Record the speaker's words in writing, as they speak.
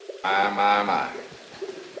My.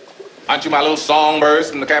 Aren't you my little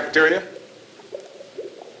songbirds from the cafeteria?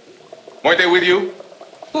 Weren't they with you?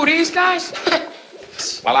 Who, these guys?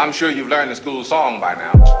 Well, I'm sure you've learned the school song by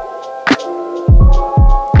now.